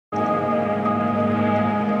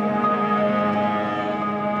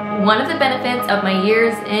one of the benefits of my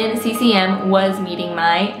years in CCM was meeting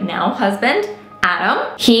my now husband,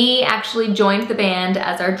 Adam. He actually joined the band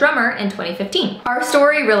as our drummer in 2015. Our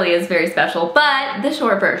story really is very special, but the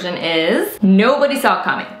short version is nobody saw it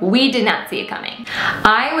coming. We did not see it coming.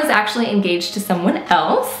 I was actually engaged to someone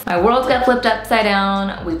else. My world got flipped upside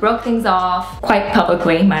down. We broke things off quite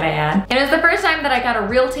publicly, might I add. And it was the first time that I got a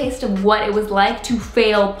real taste of what it was like to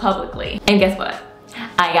fail publicly. And guess what?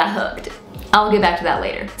 I got hooked. I'll get back to that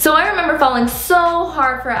later. So I remember falling so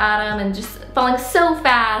hard for Adam and just falling so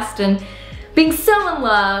fast and being so in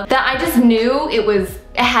love that I just knew it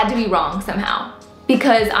had to be wrong somehow,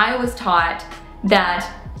 because I was taught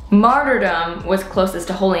that martyrdom was closest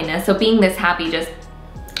to holiness, so being this happy just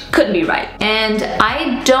couldn't be right. And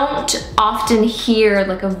I don't often hear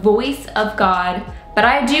like a voice of God, but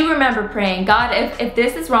I do remember praying, God, if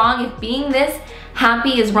this is wrong, if being this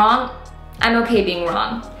happy is wrong, I'm okay being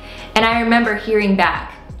wrong. And I remember hearing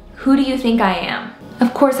back, who do you think I am?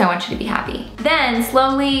 Of course I want you to be happy. Then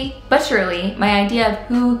slowly but surely, my idea of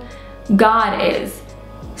who God is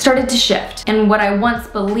started to shift. And what I once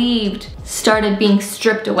believed started being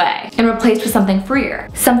stripped away and replaced with something freer,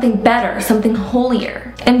 something better, something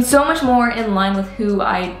holier, and so much more in line with who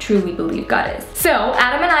I truly believe God is. So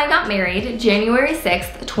Adam and I got married January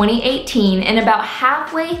 6th, 2018, and about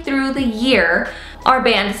halfway through the year, our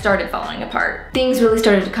band started falling apart. Things really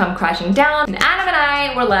started to come crashing down, and Adam and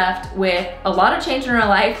I were left with a lot of change in our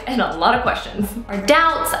life and a lot of questions. Our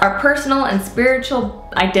doubts, our personal and spiritual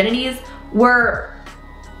identities were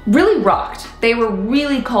really rocked. They were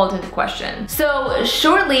really called into question. So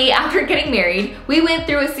shortly after getting married, we went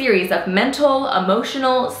through a series of mental,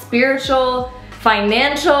 emotional, spiritual,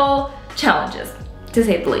 financial challenges, to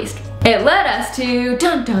say the least. It led us to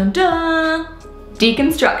dun dun dun,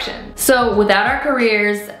 deconstruction. So without our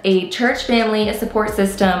careers, a church family, a support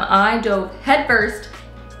system, I dove headfirst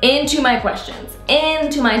into my questions,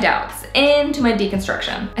 into my doubts, into my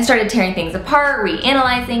deconstruction. I started tearing things apart,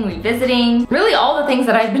 reanalyzing, revisiting, really all the things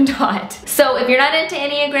that I've been taught. So if you're not into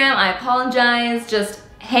Enneagram, I apologize, just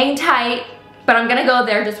hang tight, but I'm gonna go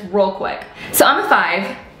there just real quick. So I'm a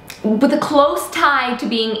 5 with a close tie to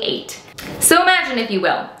being 8. So imagine, if you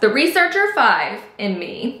will, the researcher 5 in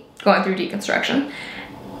me going through deconstruction,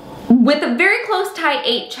 with a very close tie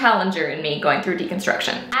 8 challenger in me going through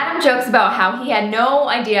deconstruction. Adam jokes about how he had no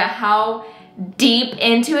idea how deep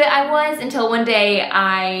into it I was until one day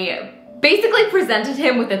I basically presented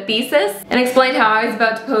him with a thesis and explained how I was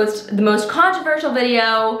about to post the most controversial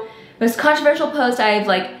video, most controversial post I've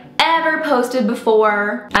ever posted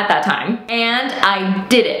before at that time. And I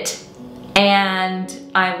did it. And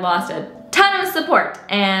I lost a ton of support,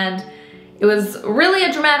 and it was really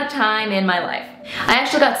a dramatic time in my life. I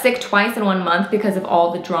actually got sick twice in 1 month because of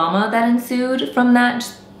all the drama that ensued from that,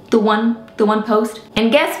 just the one post.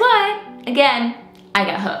 And guess what? Again, I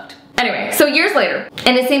got hooked. Anyway, so years later,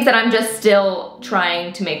 and it seems that I'm just still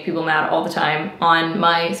trying to make people mad all the time on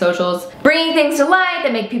my socials, bringing things to light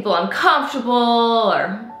that make people uncomfortable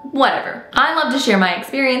or whatever. I love to share my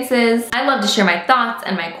experiences. I love to share my thoughts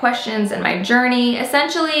and my questions and my journey.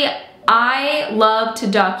 Essentially, I love to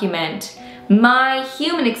document my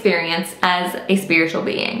human experience as a spiritual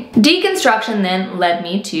being. Deconstruction then led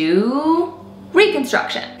me to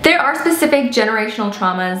reconstruction. There are specific generational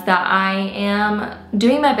traumas that I am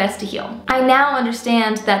doing my best to heal. I now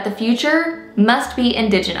understand that the future must be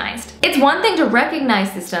indigenized. It's one thing to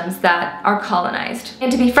recognize systems that are colonized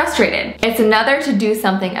and to be frustrated. It's another to do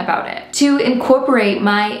something about it, to incorporate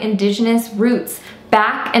my indigenous roots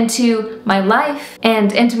back into my life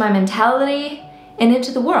and into my mentality and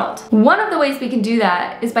into the world. One of the ways we can do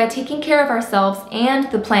that is by taking care of ourselves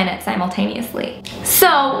and the planet simultaneously.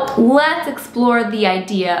 So let's explore the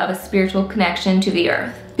idea of a spiritual connection to the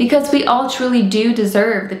earth, because we all truly do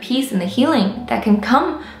deserve the peace and the healing that can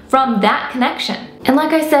come from that connection. And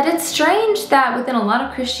like I said, it's strange that within a lot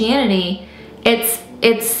of Christianity,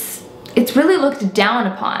 it's really looked down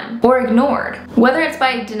upon or ignored, whether it's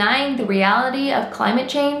by denying the reality of climate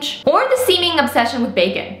change or the seeming obsession with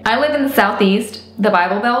bacon. I live in the Southeast, the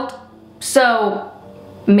Bible Belt, so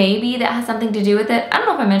maybe that has something to do with it. I don't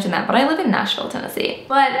know if I mentioned that, but I live in Nashville, Tennessee.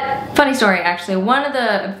 But funny story, actually, one of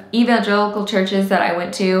the evangelical churches that I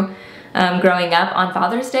went to growing up, on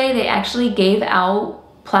Father's Day, they actually gave out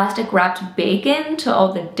plastic wrapped bacon to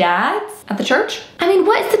all the dads at the church. I mean,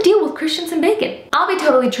 what is the deal with Christians and bacon? I'll be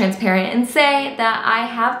totally transparent and say that I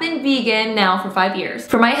have been vegan now for 5 years.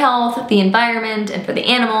 For my health, the environment, and for the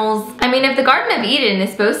animals. I mean, if the Garden of Eden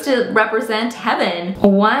is supposed to represent heaven,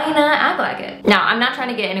 why not act like it? Now, I'm not trying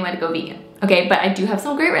to get anyone to go vegan, okay? But I do have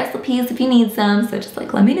some great recipes if you need some, so just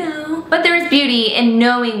let me know. But there is beauty in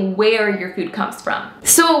knowing where your food comes from.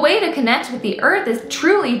 So a way to connect with the earth is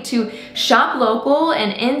truly to shop local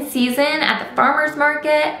and in season at the farmer's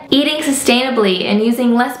market, eating sustainably and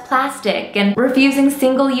using less plastic, and refusing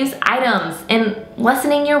single-use items, and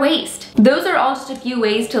lessening your waste. Those are all just a few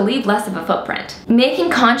ways to leave less of a footprint.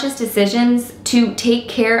 Making conscious decisions to take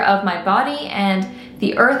care of my body and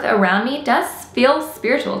the earth around me does feel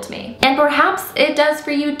spiritual to me. And perhaps it does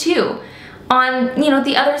for you too. On,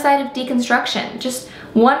 the other side of deconstruction, just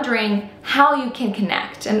wondering how you can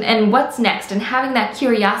connect and what's next, and having that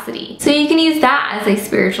curiosity. So you can use that as a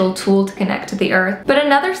spiritual tool to connect to the earth. But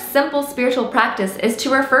another simple spiritual practice is to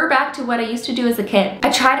refer back to what I used to do as a kid.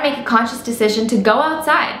 I try to make a conscious decision to go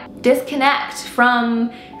outside, disconnect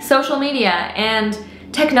from social media and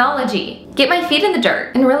technology, get my feet in the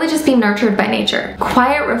dirt, and really just be nurtured by nature.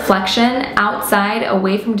 Quiet reflection outside,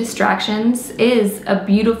 away from distractions, is a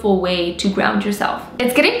beautiful way to ground yourself.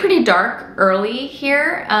 It's getting pretty dark early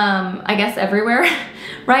here, I guess everywhere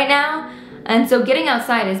right now. And so getting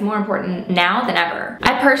outside is more important now than ever.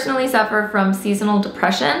 I personally suffer from seasonal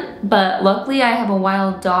depression, but luckily I have a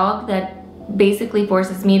wild dog that basically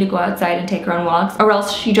forces me to go outside and take her on walks, or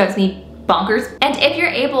else she drives me bonkers. And if you're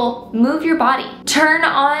able, move your body. Turn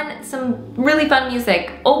on some really fun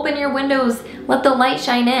music. Open your windows, let the light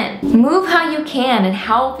shine in. Move how you can and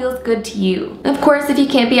how it feels good to you. Of course, if you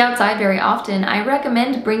can't be outside very often, I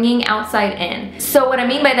recommend bringing outside in. So what I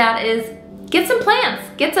mean by that is get some plants,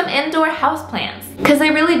 get some indoor house plants, because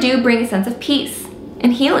they really do bring a sense of peace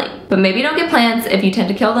and healing. But maybe don't get plants if you tend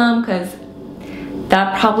to kill them, because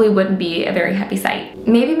that probably wouldn't be a very happy sight.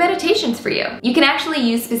 Maybe meditations for you. You can actually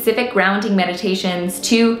use specific grounding meditations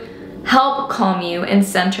to help calm you and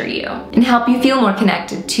center you and help you feel more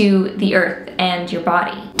connected to the earth and your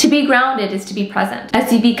body. To be grounded is to be present.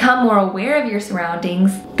 As you become more aware of your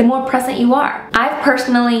surroundings, the more present you are. I've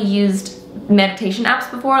personally used meditation apps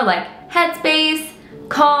before, like Headspace,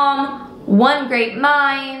 Calm, One Great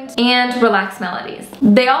Mind, and Relax Melodies.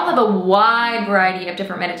 They all have a wide variety of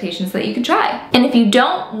different meditations that you can try. And if you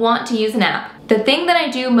don't want to use an app, the thing that I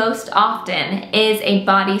do most often is a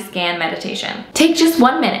body scan meditation. Take just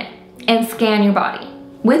 1 minute and scan your body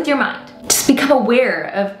with your mind. Just become aware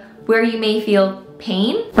of where you may feel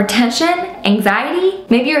pain or tension, anxiety.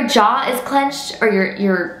 Maybe your jaw is clenched, or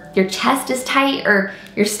your chest is tight, or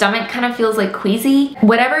your stomach kind of feels like queasy.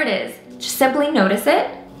 Whatever it is, just simply notice it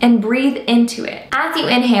and breathe into it. As you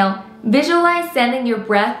inhale, visualize sending your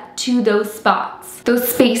breath to those spots, those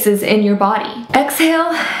spaces in your body.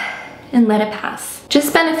 Exhale and let it pass. Just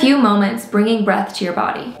spend a few moments bringing breath to your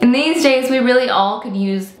body. In these days, we really all could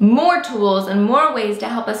use more tools and more ways to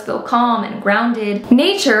help us feel calm and grounded.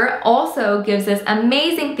 Nature also gives us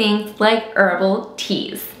amazing things like herbal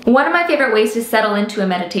teas. One of my favorite ways to settle into a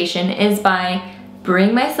meditation is by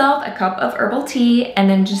brewing myself a cup of herbal tea and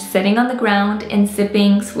then just sitting on the ground and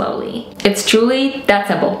sipping slowly. It's truly that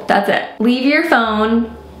simple. That's it. Leave your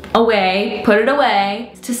phone away, put it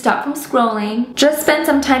away to stop from scrolling. Just spend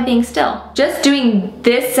some time being still. Just doing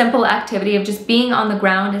this simple activity of just being on the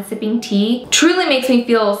ground and sipping tea truly makes me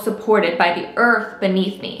feel supported by the earth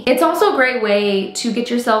beneath me. It's also a great way to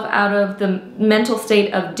get yourself out of the mental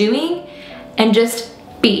state of doing and just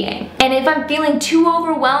being. And if I'm feeling too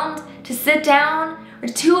overwhelmed to sit down or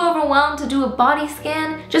too overwhelmed to do a body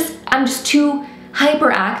scan, I'm just too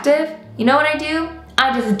hyperactive, you know what I do?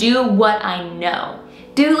 I just do what I know.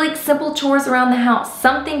 Do like simple chores around the house,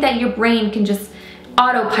 something that your brain can just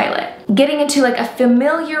autopilot. Getting into like a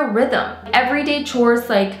familiar rhythm. Everyday chores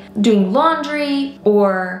like doing laundry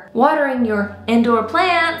or watering your indoor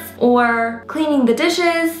plants or cleaning the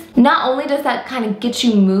dishes. Not only does that kind of get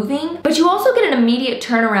you moving, but you also get an immediate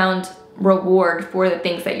turnaround reward for the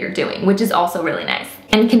things that you're doing, which is also really nice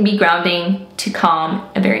and can be grounding to calm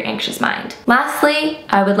a very anxious mind. Lastly,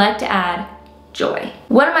 I would like to add joy.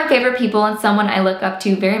 One of my favorite people and someone I look up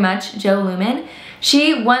to very much, Jo Lumen,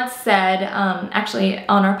 she once said, actually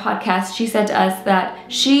on our podcast, she said to us that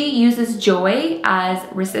she uses joy as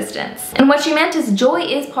resistance. And what she meant is joy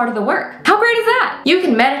is part of the work. How great is that? You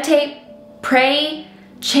can meditate, pray,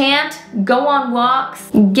 chant, go on walks,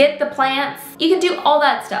 get the plants. You can do all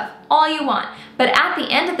that stuff, all you want. But at the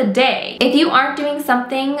end of the day, if you aren't doing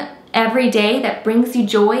something every day that brings you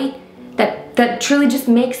joy, that truly just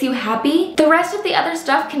makes you happy, the rest of the other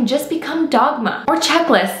stuff can just become dogma or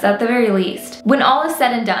checklists at the very least. When all is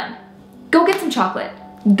said and done, go get some chocolate.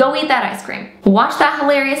 Go eat that ice cream. Watch that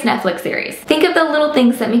hilarious Netflix series. Think of the little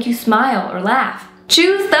things that make you smile or laugh.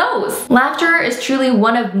 Choose those. Laughter is truly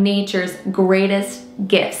one of nature's greatest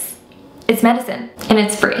gifts. It's medicine and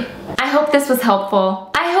it's free. I hope this was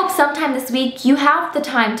helpful. I hope hope sometime this week you have the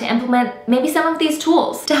time to implement maybe some of these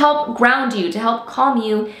tools to help ground you, to help calm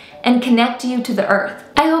you, and connect you to the earth.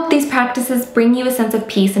 I hope these practices bring you a sense of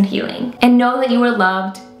peace and healing, and know that you are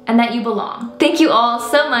loved and that you belong. Thank you all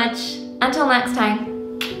so much. Until next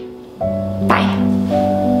time, bye.